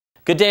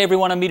Good day,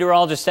 everyone. I'm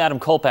meteorologist Adam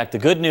Kolpak. The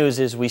good news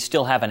is we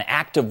still have an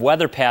active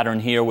weather pattern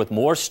here with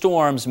more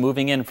storms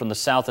moving in from the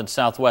south and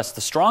southwest.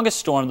 The strongest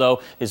storm,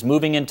 though, is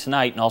moving in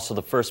tonight and also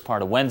the first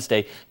part of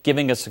Wednesday,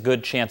 giving us a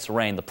good chance of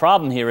rain. The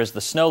problem here is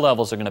the snow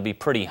levels are going to be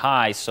pretty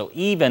high, so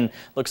even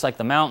looks like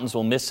the mountains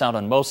will miss out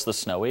on most of the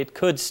snow. It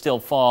could still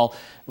fall,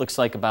 looks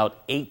like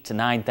about 8,000 to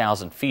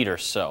 9,000 feet or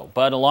so.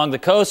 But along the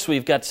coast,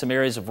 we've got some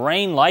areas of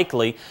rain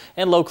likely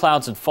and low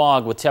clouds and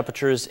fog with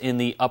temperatures in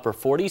the upper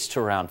 40s to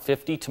around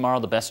 50.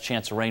 Tomorrow, the best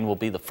chance of rain will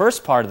be the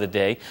first part of the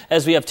day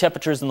as we have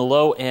temperatures in the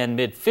low and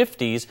mid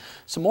 50s.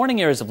 Some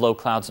morning areas of low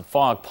clouds and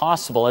fog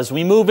possible. As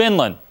we move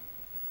inland,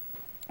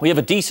 we have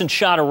a decent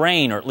shot of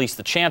rain, or at least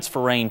the chance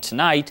for rain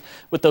tonight,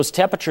 with those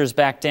temperatures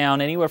back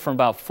down anywhere from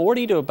about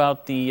 40 to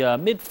about the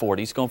mid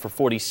 40s, going for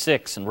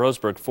 46 in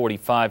Roseburg,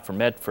 45 for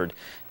Medford,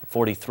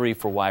 43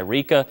 for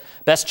Wairika.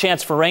 Best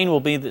chance for rain will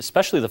be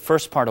especially the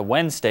first part of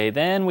Wednesday.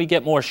 Then we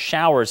get more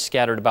showers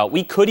scattered about.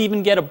 We could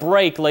even get a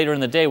break later in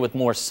the day with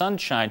more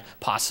sunshine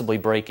possibly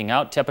breaking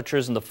out.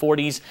 Temperatures in the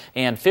 40s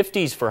and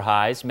 50s for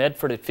highs.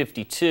 Medford at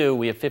 52.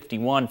 We have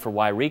 51 for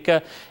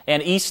Wairika.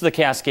 And east of the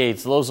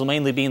Cascades, those will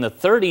mainly be in the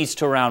 30s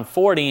to around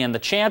 40. And the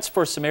chance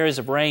for some areas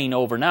of rain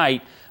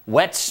overnight.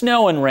 Wet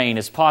snow and rain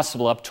is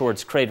possible up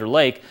towards Crater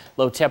Lake.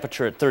 Low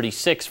temperature at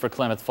 36 for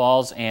Klamath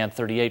Falls and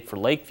 38 for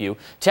Lakeview.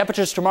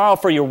 Temperatures tomorrow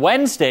for your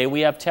Wednesday,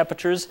 we have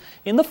temperatures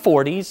in the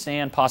 40s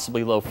and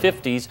possibly low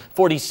 50s.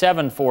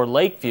 47 for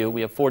Lakeview.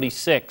 We have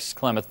 46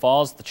 Klamath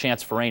Falls. The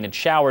chance for rain and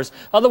showers.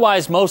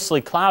 Otherwise, mostly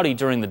cloudy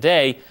during the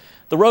day.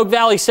 The Rogue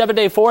Valley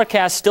 7-day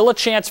forecast, still a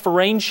chance for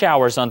rain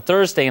showers on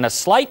Thursday and a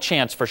slight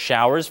chance for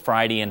showers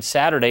Friday and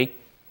Saturday.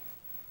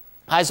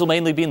 Highs will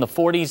mainly be in the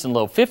 40s and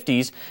low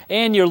 50s,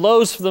 and your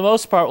lows for the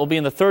most part will be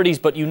in the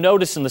 30s, but you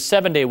notice in the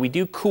 7-day we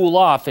do cool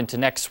off into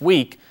next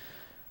week.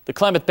 The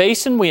Klamath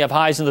Basin, we have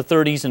highs in the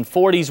 30s and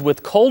 40s.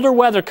 With colder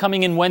weather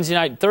coming in Wednesday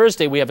night and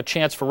Thursday, we have a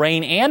chance for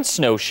rain and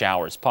snow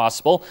showers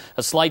possible.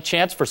 A slight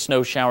chance for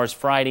snow showers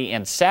Friday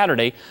and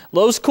Saturday.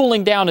 Lows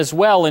cooling down as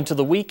well into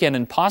the weekend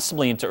and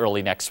possibly into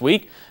early next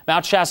week.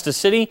 Mount Shasta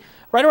City,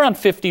 right around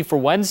 50 for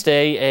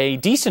Wednesday. A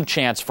decent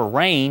chance for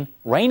rain.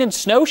 Rain and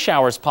snow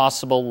showers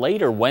possible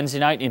later Wednesday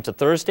night into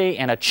Thursday,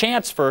 and a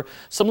chance for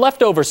some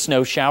leftover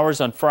snow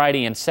showers on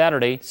Friday and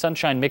Saturday.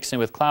 Sunshine mixing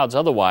with clouds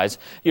otherwise.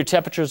 Your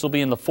temperatures will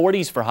be in the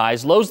 40s for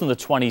highs, lows in the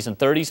 20s and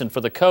 30s, and for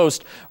the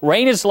coast,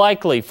 rain is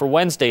likely for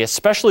Wednesday,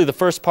 especially the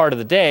first part of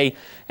the day,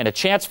 and a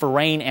chance for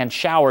rain and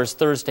showers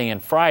Thursday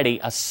and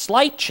Friday. A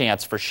slight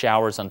chance for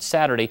showers on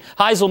Saturday.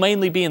 Highs will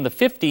mainly be in the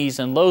 50s,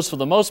 and lows for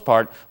the most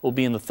part will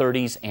be in the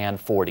 30s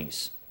and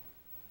 40s.